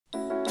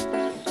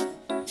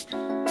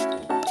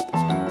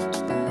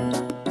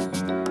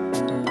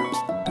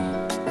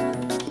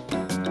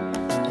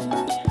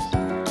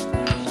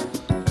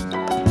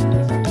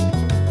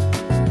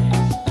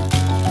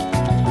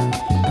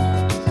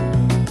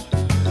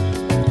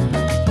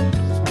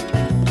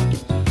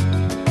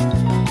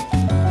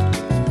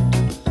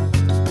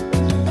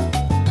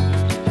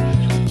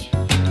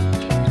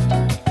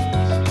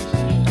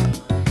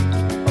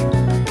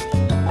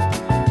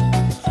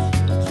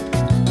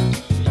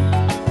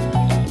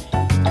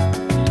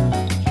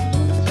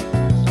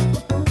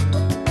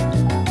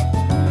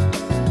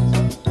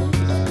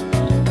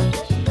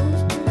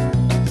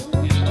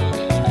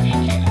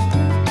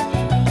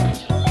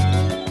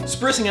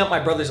sprucing up my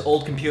brother's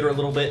old computer a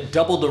little bit,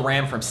 doubled the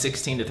RAM from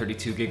 16 to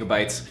 32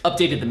 gigabytes,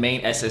 updated the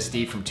main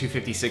SSD from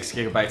 256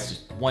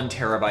 gigabytes to 1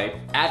 terabyte,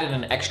 added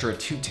an extra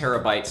 2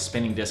 terabyte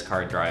spinning disk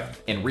hard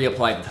drive, and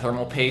reapplied the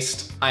thermal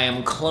paste. I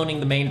am cloning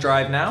the main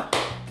drive now.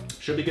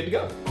 Should be good to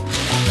go.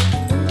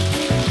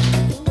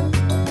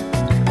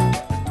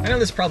 I know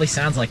this probably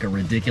sounds like a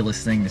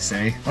ridiculous thing to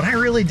say, but I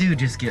really do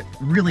just get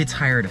really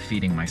tired of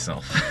feeding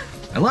myself.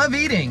 I love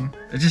eating,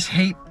 I just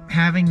hate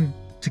having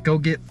to go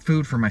get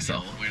food for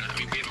myself.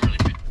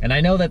 And I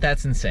know that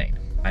that's insane.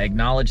 I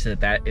acknowledge that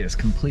that is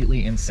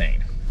completely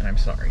insane, and I'm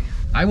sorry.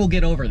 I will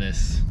get over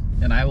this,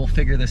 and I will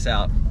figure this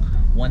out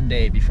one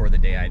day before the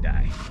day I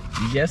die.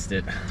 You guessed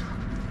it.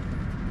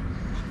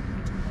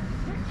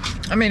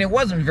 I mean, it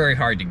wasn't very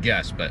hard to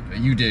guess, but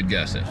you did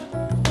guess it.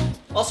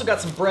 Also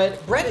got some bread.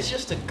 Bread is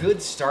just a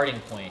good starting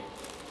point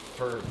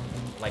for,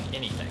 like,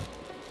 anything.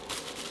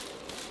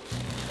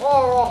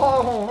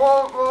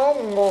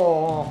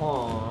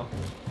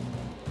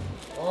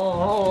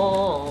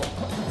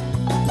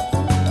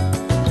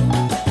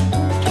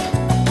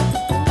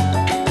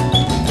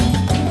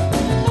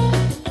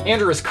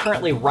 Andrew is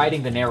currently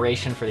writing the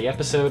narration for the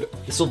episode.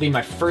 This will be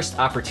my first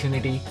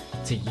opportunity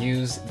to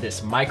use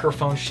this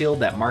microphone shield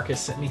that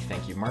Marcus sent me.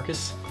 Thank you,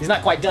 Marcus. He's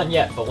not quite done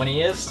yet, but when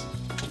he is,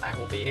 I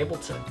will be able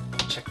to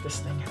check this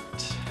thing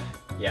out.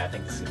 Yeah, I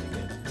think this is gonna be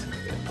good. This is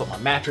gonna be good. Put my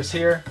mattress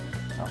here.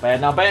 Not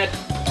bad, not bad.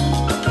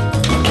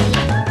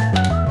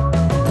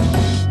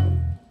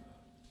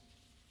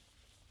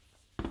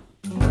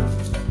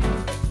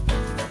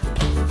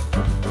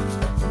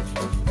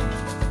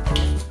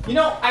 You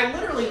know, I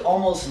literally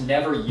almost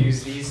never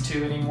use these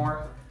two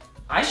anymore.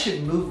 I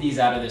should move these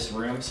out of this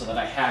room so that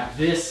I have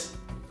this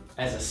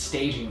as a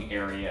staging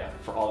area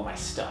for all of my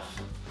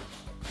stuff.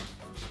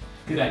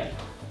 Good idea.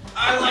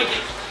 I like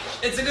it.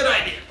 It's a good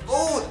idea.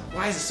 Oh,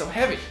 why is it so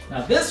heavy?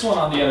 Now this one,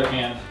 on the other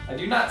hand, I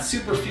do not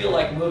super feel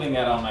like moving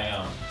that on my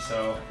own,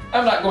 so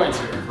I'm not going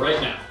to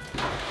right now.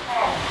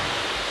 Oh.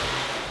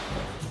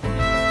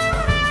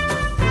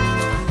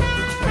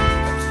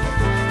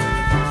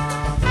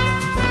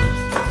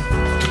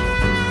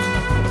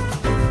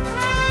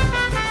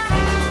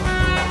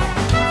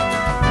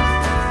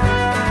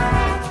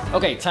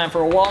 Okay, time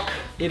for a walk.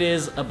 It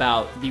is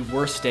about the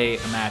worst day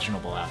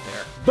imaginable out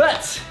there,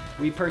 but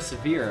we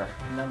persevere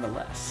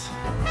nonetheless.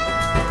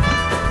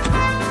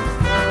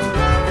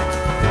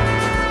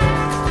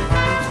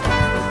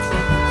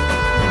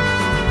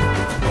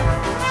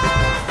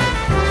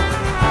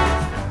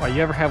 Well,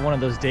 you ever have one of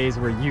those days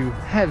where you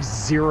have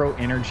zero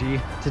energy?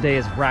 Today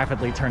is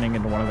rapidly turning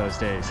into one of those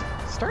days.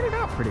 Started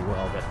out pretty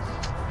well, but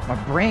my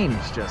brain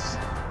is just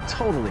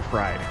totally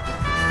fried.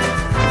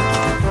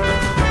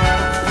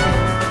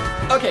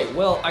 Okay,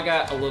 well, I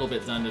got a little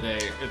bit done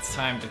today. It's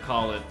time to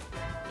call it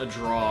a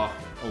draw,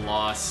 a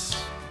loss,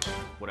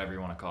 whatever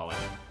you want to call it.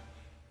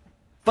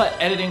 But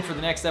editing for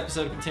the next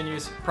episode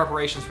continues.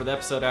 Preparations for the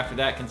episode after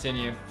that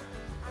continue.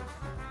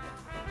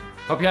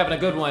 Hope you're having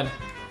a good one.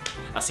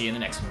 I'll see you in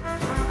the next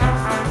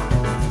one.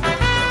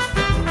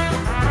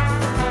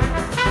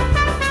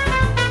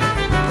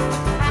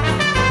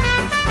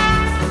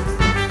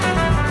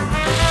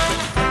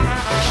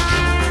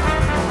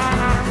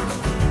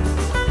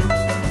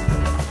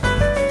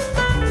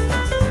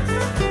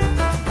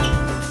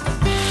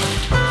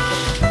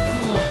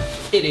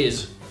 It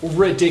is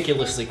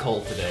ridiculously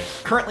cold today.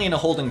 Currently in a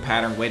holding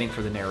pattern waiting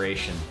for the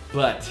narration,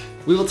 but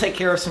we will take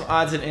care of some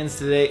odds and ends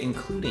today,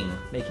 including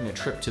making a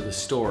trip to the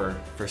store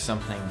for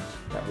something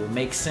that will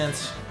make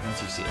sense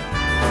once you see it.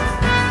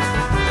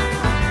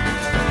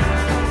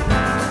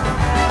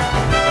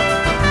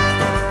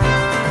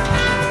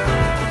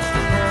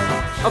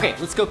 Okay,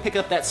 let's go pick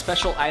up that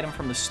special item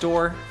from the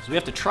store, so we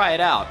have to try it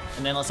out,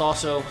 and then let's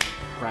also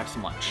grab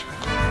some lunch.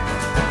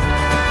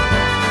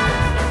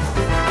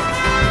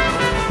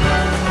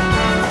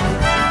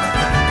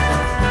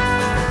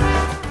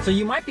 So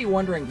you might be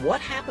wondering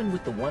what happened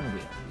with the one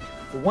wheel.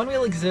 The one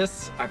wheel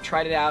exists, I've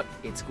tried it out,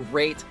 it's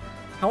great.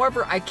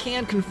 However, I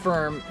can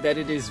confirm that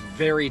it is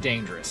very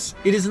dangerous.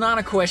 It is not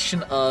a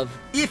question of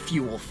if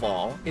you will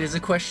fall, it is a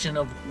question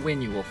of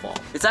when you will fall.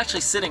 It's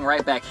actually sitting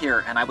right back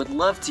here and I would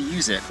love to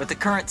use it, but the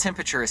current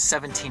temperature is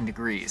 17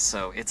 degrees,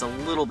 so it's a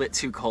little bit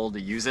too cold to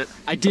use it.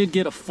 I did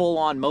get a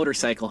full-on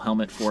motorcycle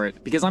helmet for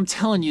it because I'm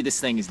telling you this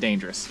thing is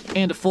dangerous.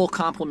 And a full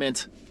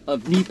complement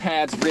of knee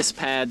pads, wrist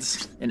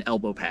pads, and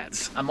elbow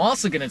pads. I'm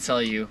also gonna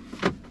tell you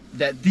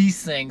that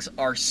these things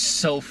are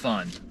so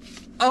fun.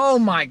 Oh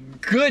my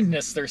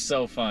goodness, they're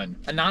so fun.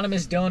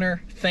 Anonymous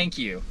donor, thank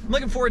you. I'm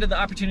looking forward to the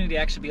opportunity to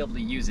actually be able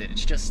to use it.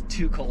 It's just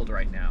too cold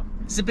right now.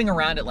 Zipping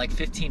around at like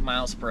 15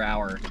 miles per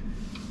hour,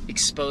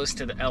 exposed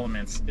to the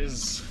elements,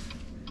 is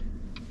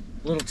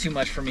a little too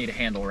much for me to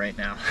handle right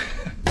now.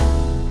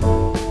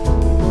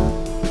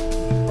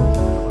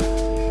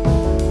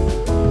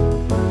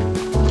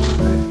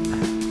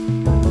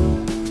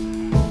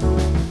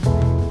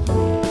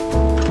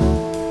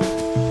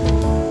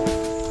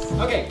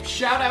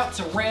 Shout out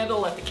to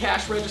Randall at the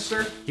cash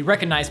register. He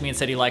recognized me and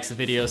said he likes the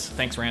videos.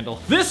 Thanks, Randall.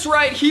 This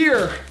right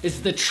here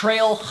is the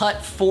Trail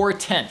Hut 4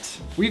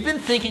 tent. We've been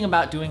thinking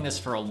about doing this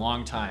for a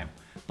long time,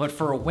 but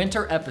for a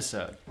winter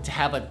episode, to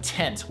have a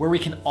tent where we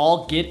can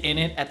all get in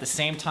it at the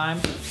same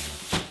time,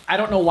 I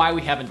don't know why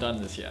we haven't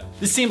done this yet.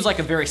 This seems like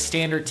a very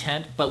standard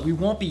tent, but we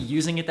won't be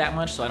using it that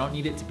much, so I don't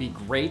need it to be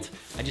great.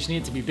 I just need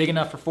it to be big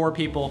enough for 4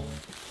 people.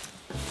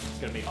 It's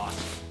gonna be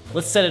awesome.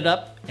 Let's set it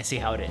up and see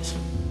how it is.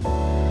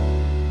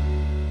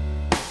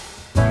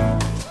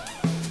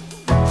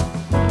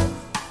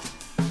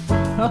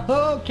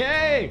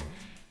 Okay,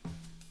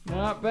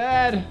 not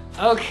bad.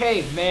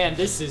 Okay, man,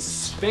 this is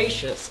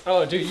spacious.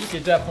 Oh, dude, you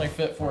could definitely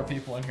fit 4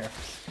 people in here.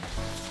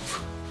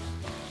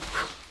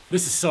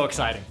 This is so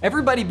exciting.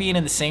 Everybody being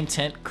in the same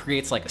tent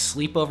creates like a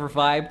sleepover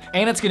vibe,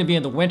 and it's gonna be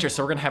in the winter,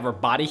 so we're gonna have our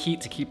body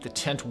heat to keep the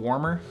tent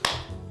warmer.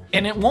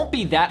 And it won't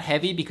be that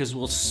heavy because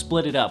we'll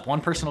split it up.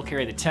 One person will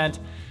carry the tent,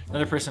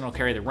 another person will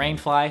carry the rain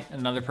fly, and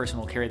another person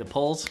will carry the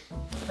poles.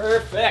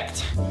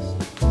 Perfect.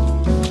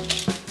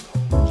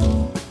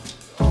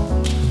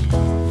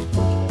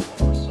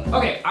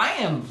 Okay, I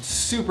am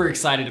super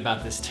excited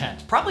about this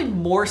tent. Probably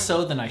more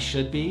so than I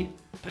should be,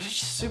 but it's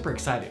just super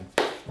exciting.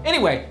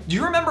 Anyway, do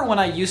you remember when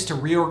I used to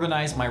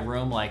reorganize my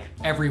room like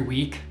every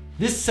week?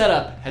 This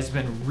setup has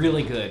been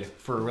really good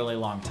for a really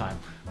long time.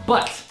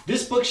 But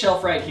this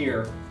bookshelf right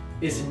here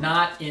is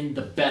not in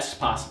the best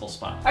possible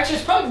spot. Actually,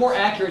 it's probably more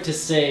accurate to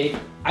say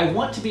I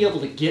want to be able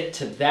to get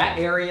to that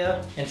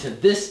area and to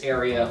this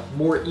area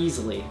more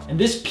easily. And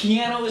this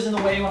piano is in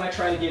the way when I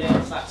try to get in,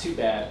 it's not too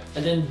bad.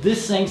 And then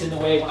this thing's in the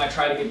way when I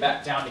try to get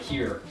back down to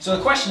here. So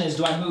the question is,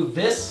 do I move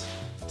this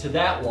to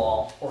that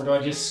wall or do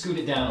I just scoot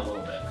it down a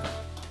little bit?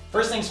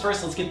 First things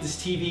first, let's get this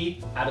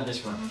TV out of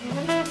this room.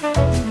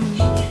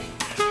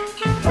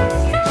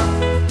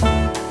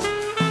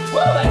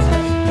 Whoa, that's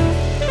nice.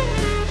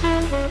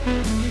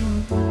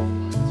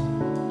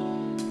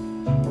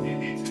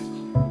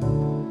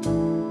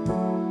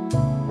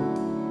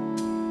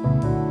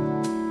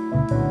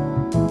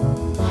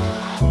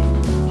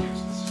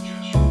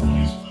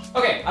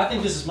 Okay, I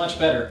think this is much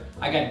better.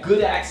 I got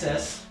good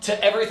access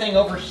to everything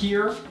over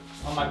here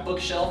on my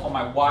bookshelf, on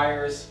my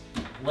wires,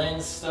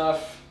 lens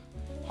stuff,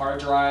 hard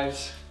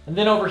drives. And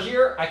then over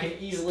here, I can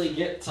easily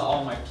get to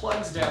all my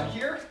plugs down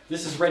here.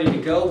 This is ready to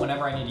go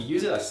whenever I need to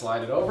use it. I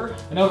slide it over.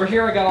 And over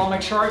here, I got all my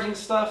charging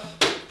stuff,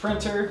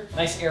 printer,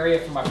 nice area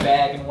for my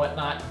bag and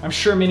whatnot. I'm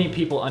sure many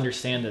people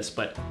understand this,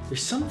 but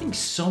there's something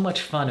so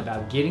much fun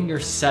about getting your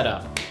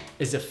setup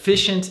as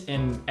efficient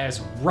and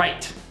as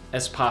right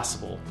as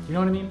possible. You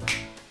know what I mean?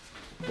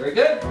 Very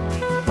good.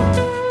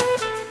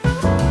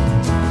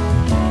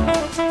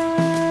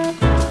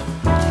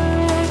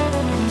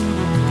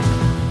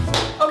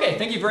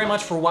 Thank you very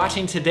much for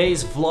watching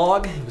today's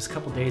vlog. It was a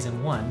couple days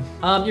in one.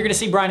 You're gonna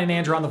see Brian and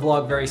Andrew on the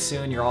vlog very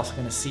soon. You're also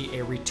gonna see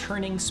a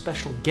returning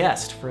special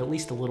guest for at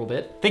least a little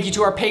bit. Thank you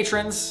to our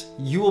patrons.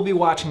 You will be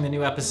watching the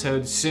new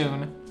episode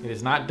soon. It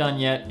is not done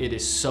yet. It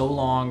is so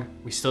long.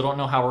 We still don't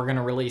know how we're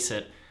gonna release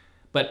it.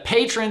 But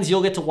patrons,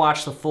 you'll get to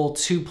watch the full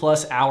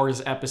 2+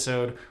 hours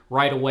episode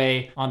right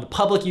away. On the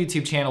public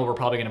YouTube channel, we're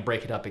probably gonna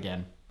break it up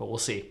again, but we'll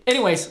see.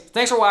 Anyways,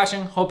 thanks for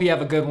watching. Hope you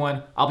have a good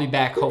one. I'll be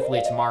back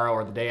hopefully tomorrow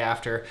or the day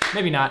after.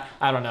 Maybe not,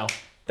 I don't know.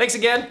 Thanks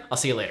again, I'll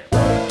see you later.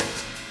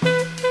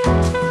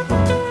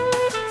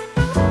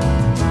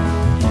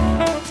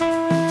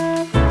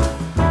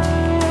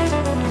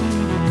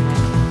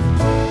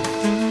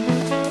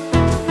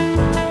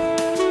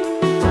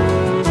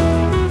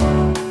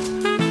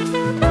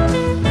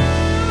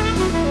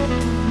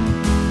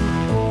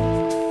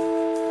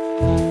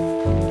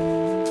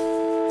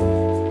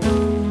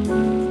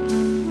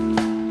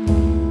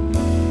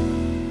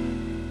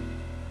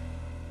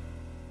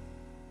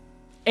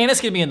 And it's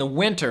gonna be in the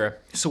winter,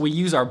 so we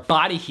use our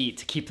body heat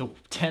to keep the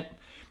tent,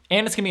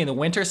 and it's gonna be in the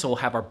winter, so we'll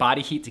have our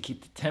body heat to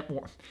keep the tent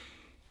warm.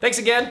 Thanks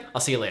again, I'll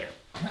see you later.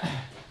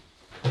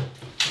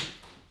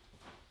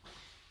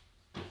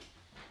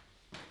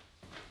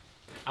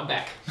 I'm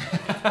back.